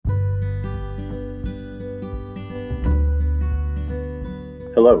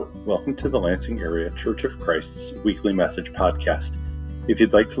Hello, welcome to the Lansing Area Church of Christ's weekly message podcast. If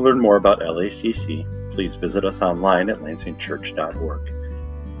you'd like to learn more about LACC, please visit us online at lansingchurch.org.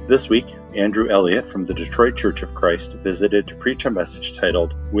 This week, Andrew Elliott from the Detroit Church of Christ visited to preach a message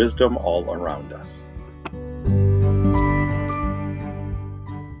titled, Wisdom All Around Us.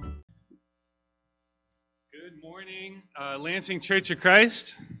 Good morning, Lansing Church of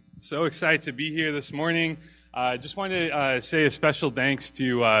Christ. So excited to be here this morning. Just wanted to say a special thanks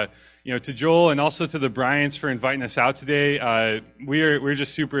to Joel and also to the Bryants for inviting us out today. We're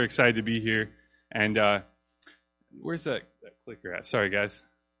just super excited to be here. And where's that clicker at? Sorry, guys.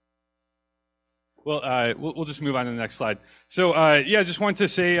 Well, we'll just move on to the next slide. So just wanted to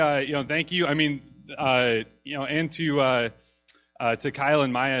say thank you. I mean, and to Kyle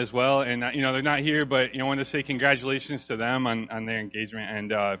and Maya as well. And they're not here, but I want to say congratulations to them on their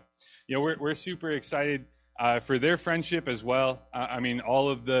engagement. And we're super excited for their friendship as well. I mean, all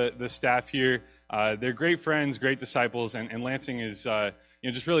of the staff here, they're great friends, great disciples, and Lansing is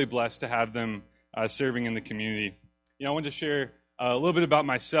just really blessed to have them serving in the community. I wanted to share a little bit about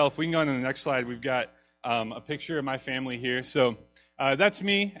myself. We can go on to the next slide. We've got a picture of my family here. So that's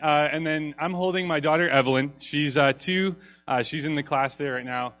me, and then I'm holding my daughter Evelyn. She's 2. She's in the class there right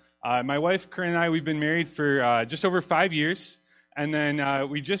now. My wife Corinne and I, we've been married for just over 5 years. And then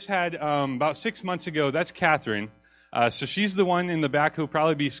we just had, about 6 months ago, that's Catherine. So she's the one in the back who'll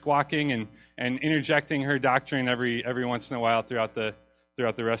probably be squawking and interjecting her doctrine every once in a while throughout the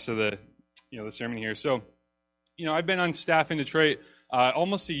rest of the sermon here. So, I've been on staff in Detroit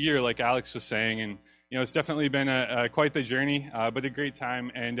almost a year, like Alex was saying, and it's definitely been quite the journey, but a great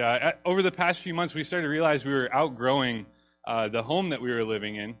time. And over the past few months, we started to realize we were outgrowing the home that we were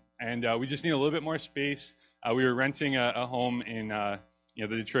living in, and we just need a little bit more space. We were renting a home in the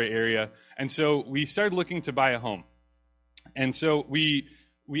Detroit area, and so we started looking to buy a home. And so we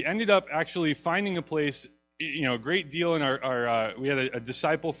ended up actually finding a place, a great deal in our we had a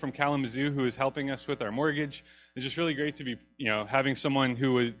disciple from Kalamazoo who was helping us with our mortgage. It's just really great to be having someone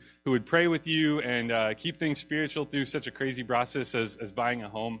who would pray with you and keep things spiritual through such a crazy process as buying a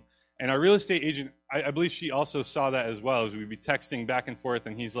home. And our real estate agent, I believe she also saw that as well, as we'd be texting back and forth,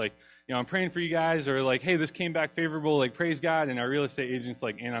 and he's like, I'm praying for you guys, or like, hey, this came back favorable, like, praise God. And our real estate agent's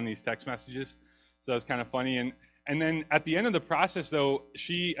like in on these text messages. So that's kind of funny. And then at the end of the process, though,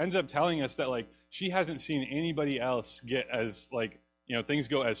 she ends up telling us that like she hasn't seen anybody else get as things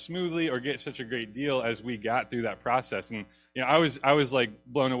go as smoothly or get such a great deal as we got through that process. And I was like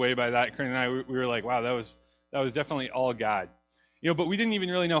blown away by that. Corinne and I, we were like, wow, that was definitely all God. But we didn't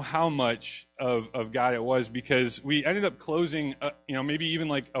even really know how much of God it was, because we ended up closing, maybe even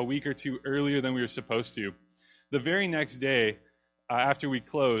like a week or two earlier than we were supposed to. The very next day after we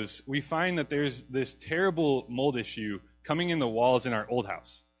close, we find that there's this terrible mold issue coming in the walls in our old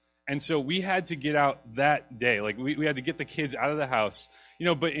house. And so we had to get out that day. Like we had to get the kids out of the house,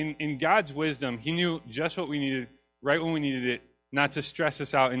 but in God's wisdom, he knew just what we needed right when we needed it, not to stress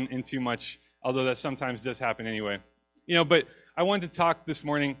us out in too much, although that sometimes does happen anyway. But I wanted to talk this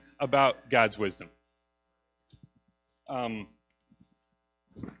morning about God's wisdom. Sorry,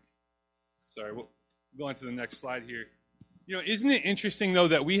 we'll go on to the next slide here. Isn't it interesting, though,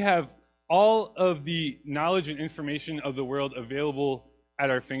 that we have all of the knowledge and information of the world available at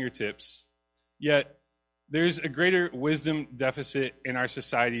our fingertips, yet there's a greater wisdom deficit in our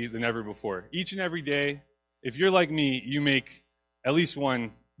society than ever before. Each and every day, if you're like me, you make at least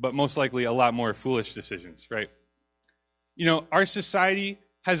one, but most likely a lot more foolish decisions, right? Our society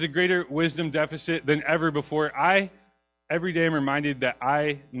has a greater wisdom deficit than ever before. Every day I'm reminded that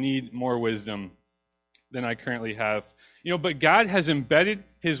I need more wisdom than I currently have. But God has embedded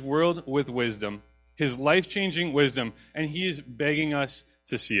his world with wisdom, his life-changing wisdom, and he is begging us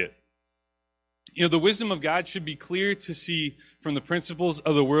to see it. The wisdom of God should be clear to see from the principles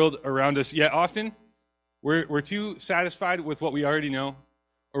of the world around us, yet often we're too satisfied with what we already know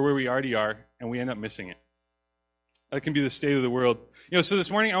or where we already are, and we end up missing it. That can be the state of the world. So this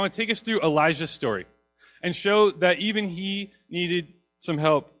morning I want to take us through Elijah's story and show that even he needed some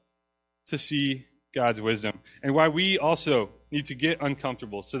help to see God's wisdom, and why we also need to get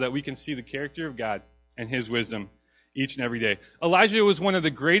uncomfortable so that we can see the character of God and his wisdom each and every day. Elijah was one of the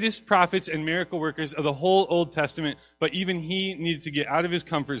greatest prophets and miracle workers of the whole Old Testament, but even he needed to get out of his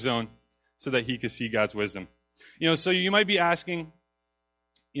comfort zone so that he could see God's wisdom. So you might be asking,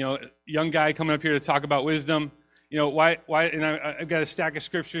 young guy coming up here to talk about wisdom, why? And I've got a stack of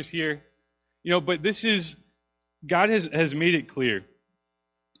scriptures here, but this is, God has made it clear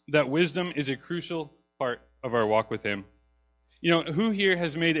that wisdom is a crucial part of our walk with him. Who here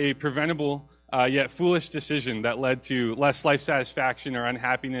has made a preventable yet foolish decision that led to less life satisfaction or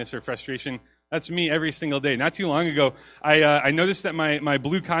unhappiness or frustration. That's me every single day. Not too long ago, I noticed that my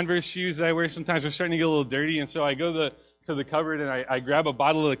blue Converse shoes that I wear sometimes are starting to get a little dirty, and so I go to the cupboard and I grab a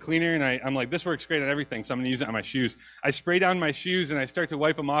bottle of the cleaner, and I'm like, this works great on everything, so I'm going to use it on my shoes. I spray down my shoes and I start to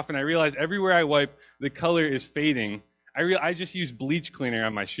wipe them off, and I realize everywhere I wipe, the color is fading. I just use bleach cleaner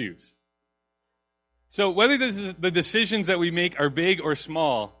on my shoes. So whether the decisions that we make are big or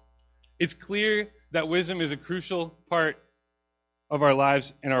small, it's clear that wisdom is a crucial part of our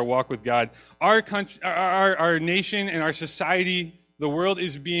lives and our walk with God. Our country, our nation and our society, the world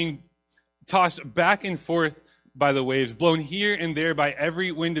is being tossed back and forth by the waves, blown here and there by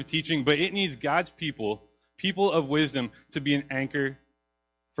every wind of teaching, but it needs God's people of wisdom, to be an anchor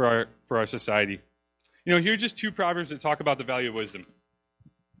for our society. You know, here are just two proverbs that talk about the value of wisdom.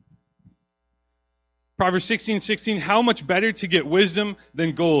 Proverbs 16:16, how much better to get wisdom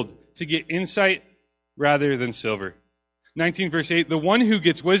than gold, to get insight rather than silver. 19 verse 8, the one who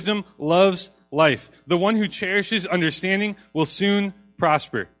gets wisdom loves life. The one who cherishes understanding will soon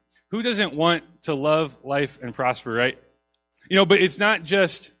prosper. Who doesn't want to love life and prosper, right? You know, but it's not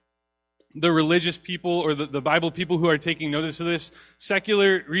just the religious people or the Bible people who are taking notice of this.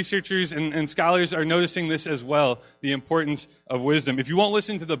 Secular researchers and scholars are noticing this as well, the importance of wisdom. If you won't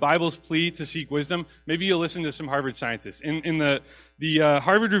listen to the Bible's plea to seek wisdom, maybe you'll listen to some Harvard scientists. In the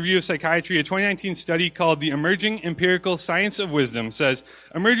Harvard Review of Psychiatry, a 2019 study called The Emerging Empirical Science of Wisdom says,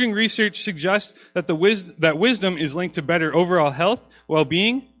 emerging research suggests that that wisdom is linked to better overall health,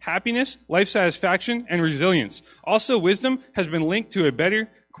 well-being, happiness, life satisfaction, and resilience. Also, wisdom has been linked to a better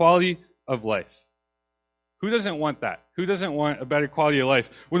quality of life. Who doesn't want that? Who doesn't want a better quality of life?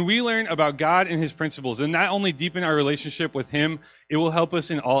 When we learn about God and his principles, and not only deepen our relationship with him, it will help us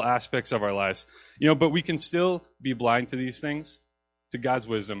in all aspects of our lives. You know, but we can still be blind to these things, to God's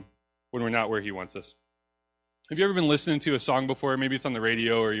wisdom, when we're not where he wants us. Have you ever been listening to a song before? Maybe it's on the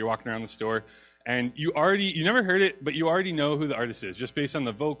radio or you're walking around the store, and you never heard it, but you already know who the artist is, just based on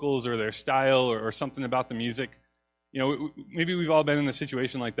the vocals or their style or something about the music. You know, maybe we've all been in a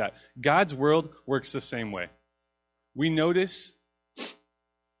situation like that. God's world works the same way. We notice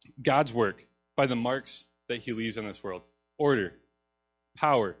God's work by the marks that he leaves on this world. Order,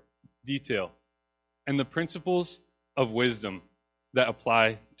 power, detail, and the principles of wisdom that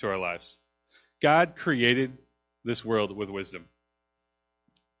apply to our lives. God created this world with wisdom.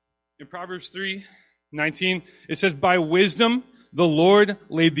 In Proverbs 3:19, it says, by wisdom the Lord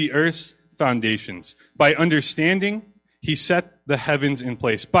laid the earth's foundations. By understanding, he set the heavens in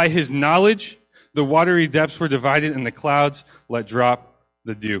place. By his knowledge, the watery depths were divided, and the clouds let drop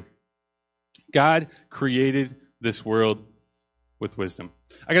the dew. God created this world with wisdom.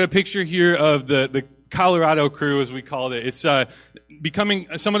 I got a picture here of the Colorado crew, as we called it. It's becoming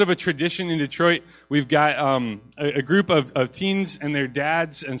somewhat of a tradition in Detroit. We've got a group of teens and their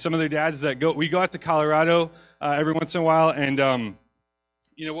dads, and some of their dads we go out to Colorado every once in a while, and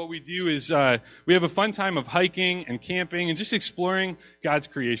you know, what we do is we have a fun time of hiking and camping and just exploring God's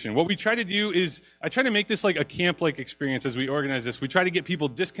creation. What we try to do is I try to make this like a camp-like experience as we organize this. We try to get people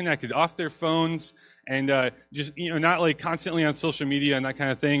disconnected off their phones and just, you know, not like constantly on social media and that kind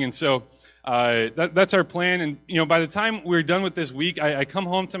of thing. And so that's our plan. And, you know, by the time we're done with this week, I come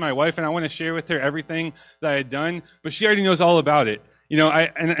home to my wife and I want to share with her everything that I had done, but she already knows all about it. You know,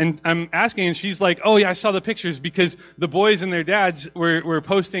 I'm asking, and she's like, oh, yeah, I saw the pictures, because the boys and their dads were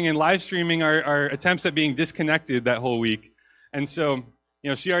posting and live streaming our attempts at being disconnected that whole week. And so, you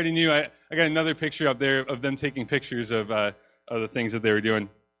know, she already knew. I got another picture up there of them taking pictures of the things that they were doing.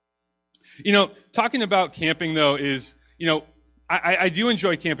 You know, talking about camping, though, is, you know, I do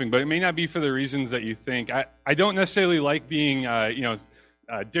enjoy camping, but it may not be for the reasons that you think. I don't necessarily like being,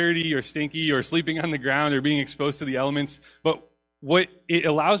 dirty or stinky or sleeping on the ground or being exposed to the elements, but what it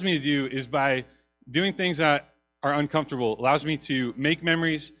allows me to do is, by doing things that are uncomfortable, allows me to make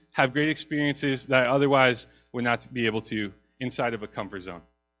memories, have great experiences that I otherwise would not be able to inside of a comfort zone.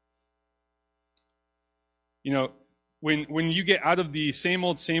 You know, when you get out of the same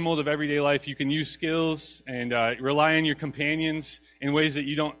old of everyday life, you can use skills and rely on your companions in ways that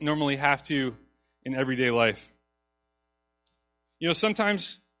you don't normally have to in everyday life. You know,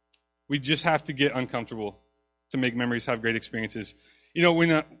 sometimes we just have to get uncomfortable to make memories, have great experiences. You know,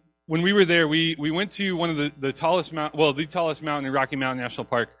 when we were there, we went to one of the tallest mountain in Rocky Mountain National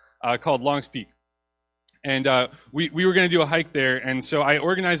Park, called Longs Peak. And we were going to do a hike there, and so I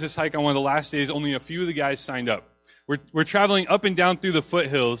organized this hike on one of the last days. Only a few of the guys signed up. We're traveling up and down through the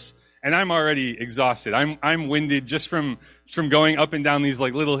foothills, and I'm already exhausted. I'm winded just from going up and down these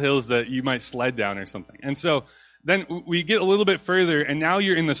like little hills that you might sled down or something. And so Then we get a little bit further, and now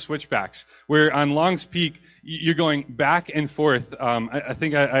you're in the switchbacks, where on Long's Peak, you're going back and forth. I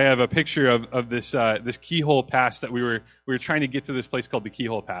think I have a picture of this Keyhole Pass that we were trying to get to this place called the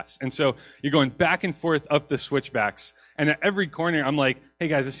Keyhole Pass. And so you're going back and forth up the switchbacks. And at every corner, I'm like, hey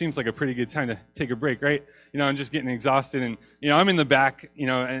guys, this seems like a pretty good time to take a break, right? I'm just getting exhausted, and I'm in the back,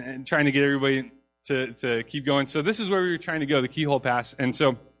 and trying to get everybody to keep going. So this is where we were trying to go, the Keyhole Pass. And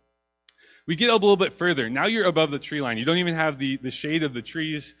so we get up a little bit further. Now you're above the tree line. You don't even have the shade of the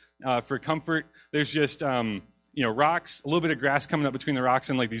trees for comfort. There's just rocks, a little bit of grass coming up between the rocks,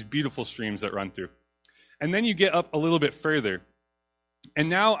 and like these beautiful streams that run through. And then you get up a little bit further. And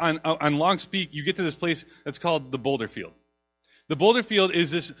now on Long's Peak, you get to this place that's called the Boulder Field. The Boulder Field is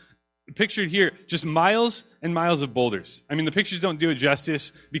this, pictured here, just miles and miles of boulders. I mean, the pictures don't do it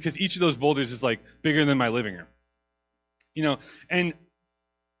justice because each of those boulders is like bigger than my living room. And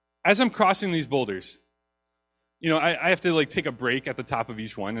as I'm crossing these boulders, I have to like take a break at the top of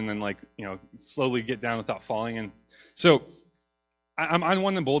each one and then slowly get down without falling. And so I'm on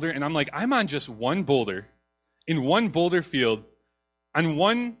one boulder, and I'm on just one boulder in one boulder field on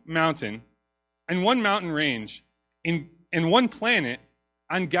one mountain and one mountain range in one planet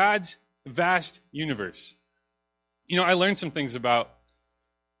on God's vast universe. I learned some things about,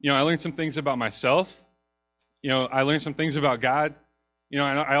 myself. I learned some things about God. And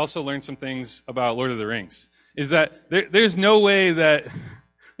I also learned some things about Lord of the Rings. Is that there's no way that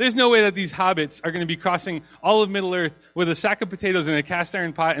these hobbits are going to be crossing all of Middle Earth with a sack of potatoes and a cast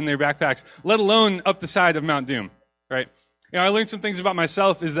iron pot in their backpacks, let alone up the side of Mount Doom, right? I learned some things about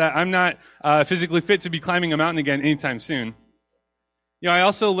myself, is that I'm not physically fit to be climbing a mountain again anytime soon. I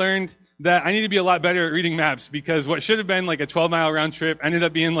also learned that I need to be a lot better at reading maps, because what should have been like a 12-mile round trip ended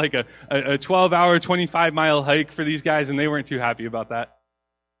up being like a 12-hour, 25-mile hike for these guys, and they weren't too happy about that.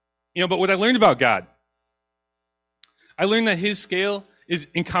 But what I learned about God, I learned that his scale is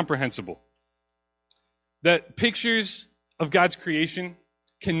incomprehensible. That pictures of God's creation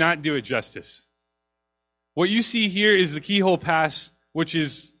cannot do it justice. What you see here is the Keyhole Pass, which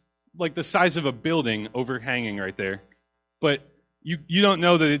is like the size of a building overhanging right there. But you don't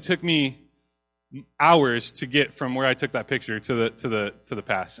know that it took me hours to get from where I took that picture to the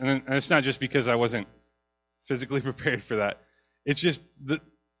pass. And it's not just because I wasn't physically prepared for that. It's just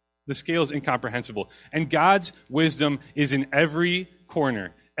the scale is incomprehensible. And God's wisdom is in every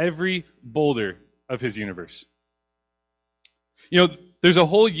corner, every boulder of his universe. There's a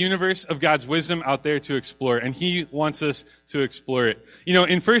whole universe of God's wisdom out there to explore, and he wants us to explore it.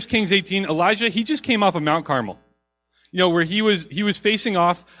 In 1 Kings 18, Elijah, he just came off of Mount Carmel, where he was facing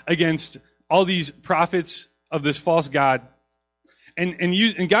off against all these prophets of this false god.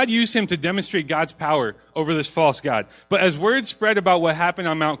 And God used him to demonstrate God's power over this false god. But as word spread about what happened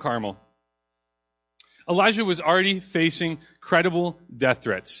on Mount Carmel, Elijah was already facing credible death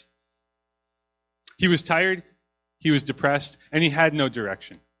threats. He was tired, he was depressed, and he had no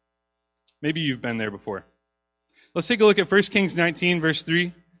direction. Maybe you've been there before. Let's take a look at 1 Kings 19, verse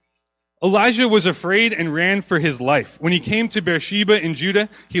 3. Elijah was afraid and ran for his life. When he came to Beersheba in Judah,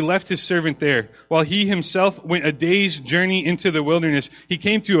 he left his servant there. While he himself went a day's journey into the wilderness, he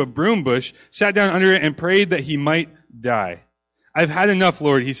came to a broom bush, sat down under it, and prayed that he might die. I've had enough,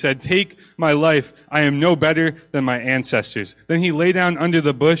 Lord, he said. Take my life. I am no better than my ancestors. Then he lay down under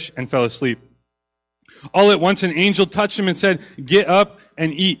the bush and fell asleep. All at once an angel touched him and said, "Get up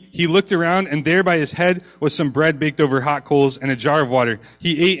and eat." He looked around, and there by his head was some bread baked over hot coals and a jar of water.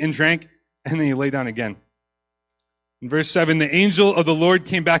 He ate and drank, and then he lay down again. In verse 7, the angel of the Lord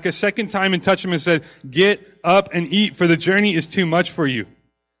came back a second time and touched him and said, "Get up and eat, for the journey is too much for you."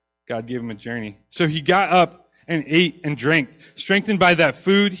 God gave him a journey. So he got up and ate and drank. Strengthened by that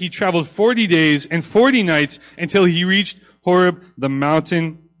food, he traveled 40 days and 40 nights until he reached Horeb, the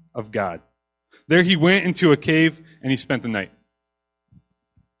mountain of God. There he went into a cave and he spent the night.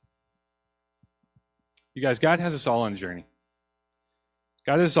 You guys, God has us all on a journey.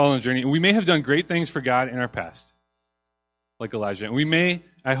 God has us all on a journey. And we may have done great things for God in our past, like Elijah. And we may,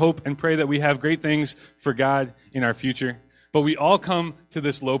 I hope and pray that we have great things for God in our future. But we all come to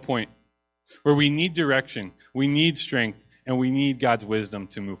this low point where we need direction, we need strength, and we need God's wisdom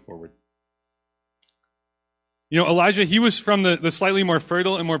to move forward. Elijah, he was from the slightly more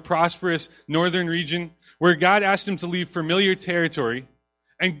fertile and more prosperous northern region where God asked him to leave familiar territory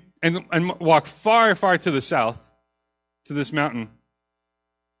and walk far, far to the south to this mountain.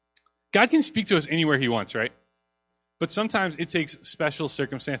 God can speak to us anywhere he wants, right? But sometimes it takes special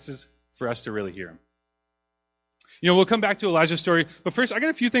circumstances for us to really hear him. We'll come back to Elijah's story, but first, I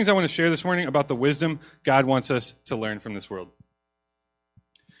got a few things I want to share this morning about the wisdom God wants us to learn from this world.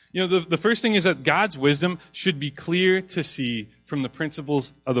 The first thing is that God's wisdom should be clear to see from the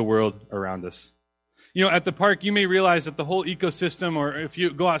principles of the world around us. At the park, you may realize that the whole ecosystem, or if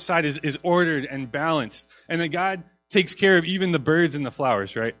you go outside, is ordered and balanced, and that God takes care of even the birds and the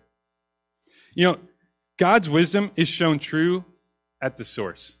flowers, right? God's wisdom is shown true at the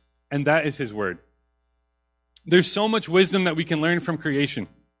source, and that is His Word. There's so much wisdom that we can learn from creation.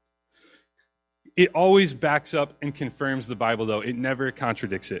 It always backs up and confirms the Bible, though. It never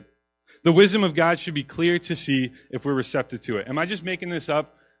contradicts it. The wisdom of God should be clear to see if we're receptive to it. Am I just making this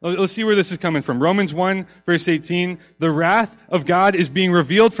up? Let's see where this is coming from. Romans 1, verse 18. The wrath of God is being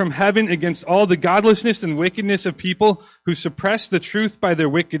revealed from heaven against all the godlessness and wickedness of people who suppress the truth by their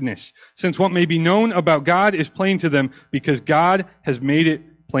wickedness, since what may be known about God is plain to them, because God has made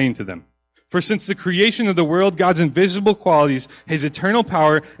it plain to them. For since the creation of the world, God's invisible qualities, His eternal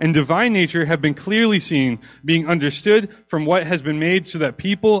power, and divine nature have been clearly seen, being understood from what has been made, so that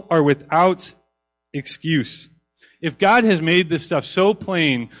people are without excuse. If God has made this stuff so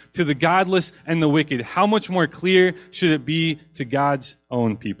plain to the godless and the wicked, how much more clear should it be to God's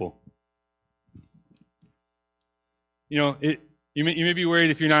own people? You may be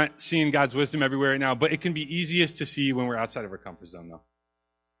worried if you're not seeing God's wisdom everywhere right now, but it can be easiest to see when we're outside of our comfort zone, though.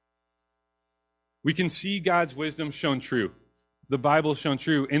 We can see God's wisdom shown true, the Bible shown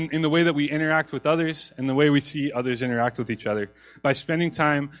true, in the way that we interact with others and the way we see others interact with each other, by spending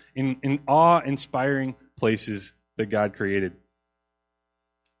time in awe-inspiring places that God created.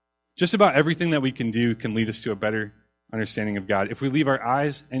 Just about everything that we can do can lead us to a better understanding of God. If we leave our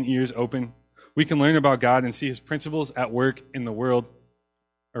eyes and ears open, we can learn about God and see His principles at work in the world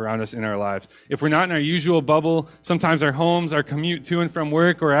around us in our lives. If we're not in our usual bubble, sometimes our homes, our commute to and from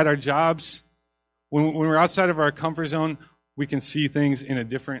work, or at our jobs, when we're outside of our comfort zone, we can see things in a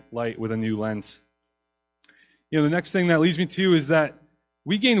different light with a new lens. The next thing that leads me to is that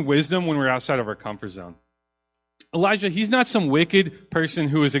we gain wisdom when we're outside of our comfort zone. Elijah, he's not some wicked person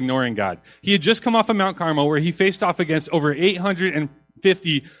who is ignoring God. He had just come off of Mount Carmel, where he faced off against over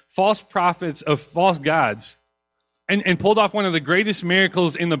 850 false prophets of false gods, and pulled off one of the greatest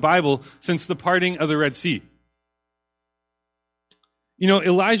miracles in the Bible since the parting of the Red Sea.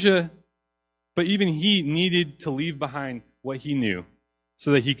 Elijah, but even he needed to leave behind what he knew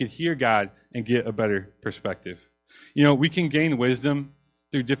so that he could hear God and get a better perspective. We can gain wisdom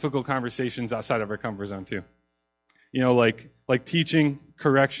through difficult conversations outside of our comfort zone too. Like teaching,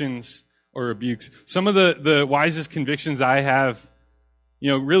 corrections, or rebukes. Some of the wisest convictions I have,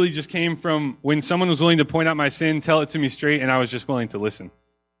 really just came from when someone was willing to point out my sin, tell it to me straight, and I was just willing to listen.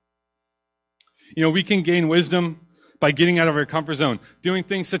 We can gain wisdom by getting out of our comfort zone, doing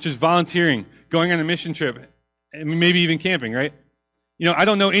things such as volunteering, going on a mission trip, and maybe even camping, right? I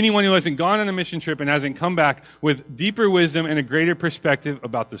don't know anyone who hasn't gone on a mission trip and hasn't come back with deeper wisdom and a greater perspective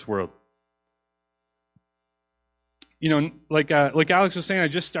about this world. Like Alex was saying, I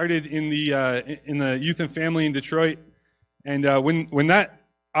just started in the youth and family in Detroit, and when that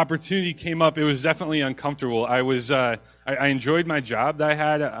opportunity came up, it was definitely uncomfortable. I enjoyed my job that I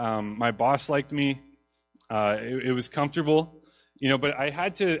had. My boss liked me. It was comfortable, but I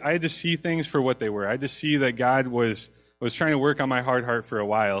had to see things for what they were. I had to see that God was trying to work on my hard heart for a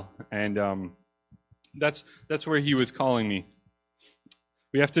while, and that's where He was calling me.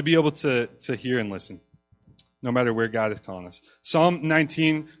 We have to be able to hear and listen, no matter where God is calling us. Psalm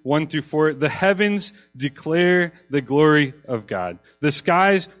 19, 1-4, the heavens declare the glory of God. The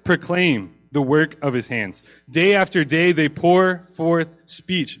skies proclaim the work of His hands. Day after day they pour forth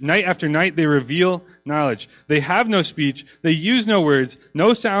speech. Night after night they reveal knowledge. They have no speech. They use no words.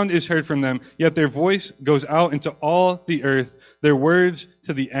 No sound is heard from them. Yet their voice goes out into all the earth. Their words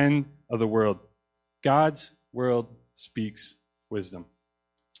to the end of the world. God's world speaks wisdom.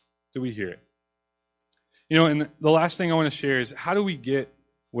 Do we hear it? And the last thing I want to share is, how do we get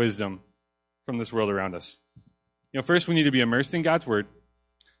wisdom from this world around us? First, we need to be immersed in God's Word.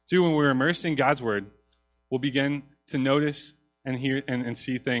 2, when we're immersed in God's Word, we'll begin to notice and hear and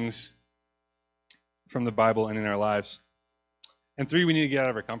see things from the Bible and in our lives. And 3, we need to get out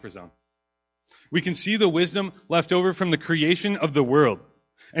of our comfort zone. We can see the wisdom left over from the creation of the world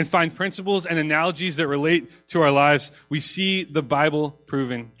and find principles and analogies that relate to our lives. We see the Bible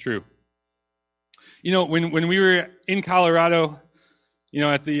proven true. When we were in Colorado,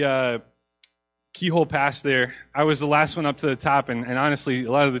 at the Keyhole Pass there, I was the last one up to the top, and honestly,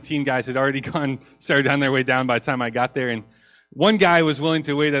 a lot of the teen guys had already started on their way down by the time I got there, and one guy was willing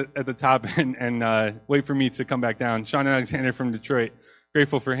to wait at the top and wait for me to come back down. Sean Alexander from Detroit.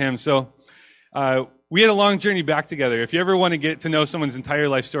 Grateful for him. So we had a long journey back together. If you ever want to get to know someone's entire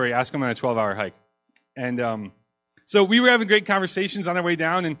life story, ask them on a 12-hour hike. And So we were having great conversations on our way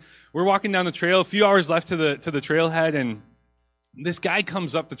down, and we're walking down the trail. A few hours left to the trailhead, and this guy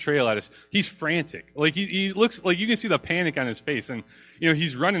comes up the trail at us. He's frantic. Like he looks like you can see the panic on his face, and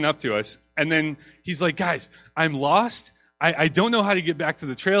he's running up to us, and then he's like, "Guys, I'm lost. I don't know how to get back to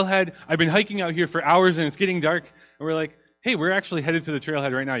the trailhead. I've been hiking out here for hours, and it's getting dark." And we're like, "Hey, we're actually headed to the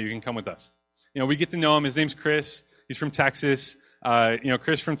trailhead right now. You can come with us." We get to know him. His name's Chris. He's from Texas.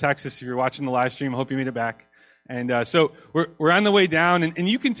 Chris from Texas. If you're watching the live stream, I hope you made it back. And so we're on the way down, and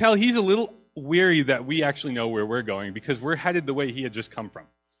you can tell he's a little weary that we actually know where we're going because we're headed the way he had just come from.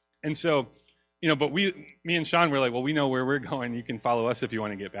 And so, but me and Sean were like, well, we know where we're going. You can follow us if you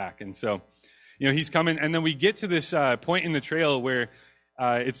want to get back. And so, he's coming, and then we get to this point in the trail where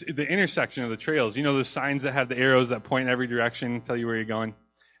it's the intersection of the trails. The signs that have the arrows that point in every direction, tell you where you're going.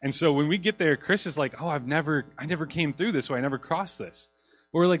 And so when we get there, Chris is like, "Oh, I never came through this way. I never crossed this."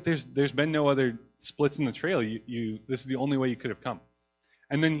 But we're like, "There's been no other splits in the trail. This is the only way you could have come."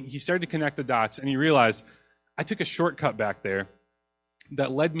 And then he started to connect the dots, and he realized, I took a shortcut back there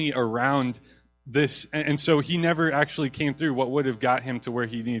that led me around this, and so he never actually came through what would have got him to where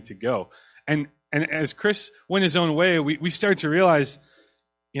he needed to go. And as Chris went his own way, we started to realize,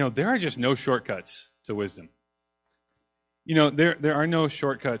 there are just no shortcuts to wisdom. There are no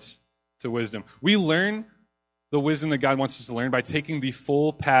shortcuts to wisdom. We learn the wisdom that God wants us to learn by taking the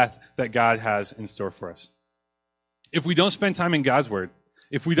full path that God has in store for us. If we don't spend time in God's word,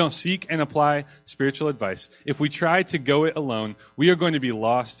 if we don't seek and apply spiritual advice, if we try to go it alone, we are going to be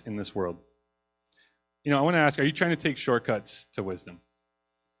lost in this world. I want to ask, are you trying to take shortcuts to wisdom?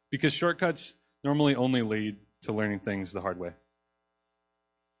 Because shortcuts normally only lead to learning things the hard way.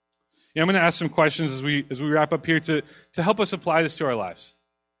 I'm going to ask some questions as we wrap up here to help us apply this to our lives.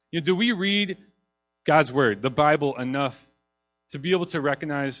 Do we read God's word, the Bible, enough to be able to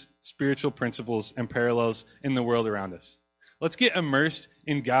recognize spiritual principles and parallels in the world around us? Let's get immersed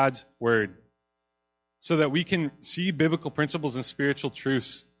in God's word so that we can see biblical principles and spiritual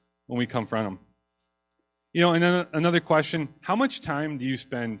truths when we confront them. And then another question, how much time do you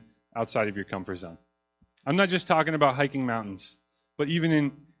spend outside of your comfort zone? I'm not just talking about hiking mountains, but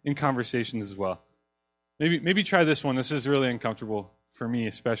even in conversations as well. Maybe try this one. This is really uncomfortable for me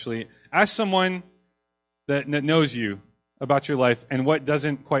especially. Ask someone that knows you about your life and what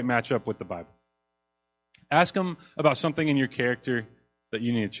doesn't quite match up with the Bible. Ask them about something in your character that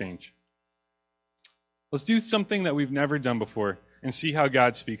you need to change. Let's do something that we've never done before and see how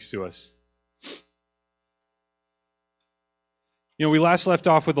God speaks to us. We last left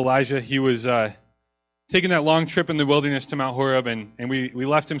off with Elijah. He was taking that long trip in the wilderness to Mount Horeb, and we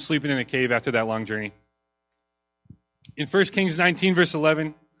left him sleeping in a cave after that long journey. In 1 Kings 19, verse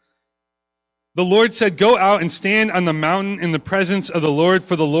 11, the Lord said, "Go out and stand on the mountain in the presence of the Lord,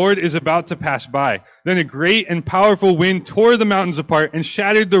 for the Lord is about to pass by." Then a great and powerful wind tore the mountains apart and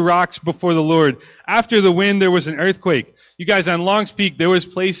shattered the rocks before the Lord. After the wind, there was an earthquake. You guys, on Longs Peak, there was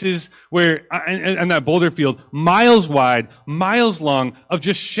places where, on that boulder field, miles wide, miles long, of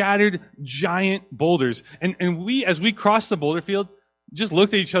just shattered giant boulders. And we, as we crossed the boulder field, just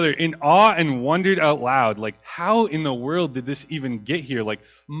looked at each other in awe and wondered out loud, like, how in the world did this even get here? Like,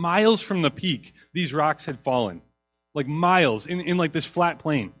 miles from the peak, these rocks had fallen. Like, miles in like this flat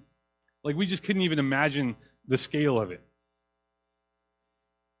plain. Like, we just couldn't even imagine the scale of it.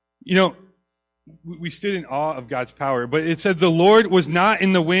 We stood in awe of God's power, but it said the Lord was not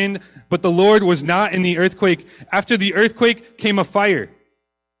in the wind, but the Lord was not in the earthquake. After the earthquake came a fire.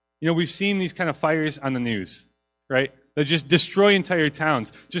 We've seen these kind of fires on the news, right? That just destroy entire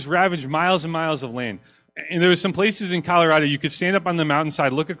towns, just ravage miles and miles of land. And there were some places in Colorado you could stand up on the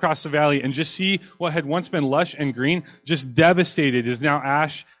mountainside, look across the valley, and just see what had once been lush and green, just devastated, is now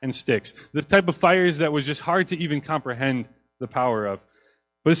ash and sticks. The type of fires that was just hard to even comprehend the power of.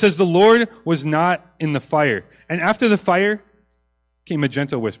 But it says the Lord was not in the fire. And after the fire came a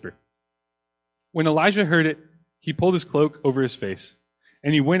gentle whisper. When Elijah heard it, he pulled his cloak over his face,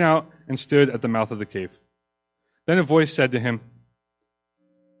 and he went out and stood at the mouth of the cave. Then a voice said to him,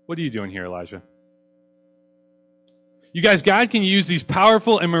 "What are you doing here, Elijah?" You guys, God can use these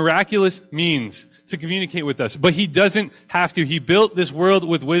powerful and miraculous means to communicate with us, but he doesn't have to. He built this world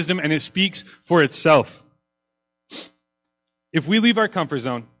with wisdom, and it speaks for itself. If we leave our comfort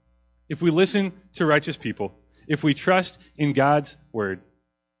zone, if we listen to righteous people, if we trust in God's word,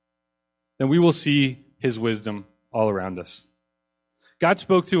 then we will see his wisdom all around us. God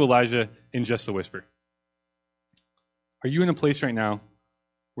spoke to Elijah in just a whisper. Are you in a place right now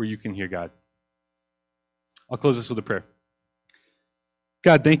where you can hear God? I'll close this with a prayer.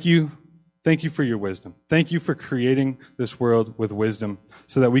 God, thank you. Thank you for your wisdom. Thank you for creating this world with wisdom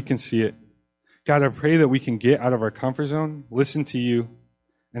so that we can see it. God, I pray that we can get out of our comfort zone, listen to you,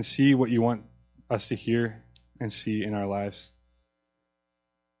 and see what you want us to hear and see in our lives.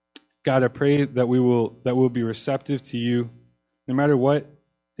 God, I pray that we'll be receptive to you, no matter what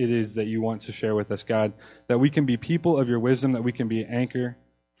it is that you want to share with us, God, that we can be people of your wisdom, that we can be an anchor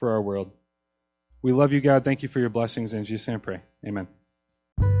for our world. We love you, God. Thank you for your blessings. In Jesus' name I pray. Amen.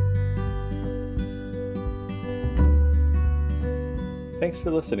 Thanks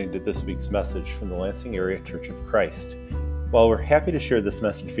for listening to this week's message from the Lansing Area Church of Christ. While we're happy to share this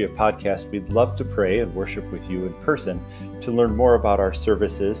message via podcast, we'd love to pray and worship with you in person. To learn more about our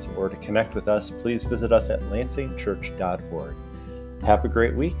services or to connect with us, please visit us at lansingchurch.org. Have a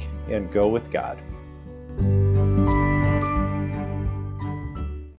great week and go with God.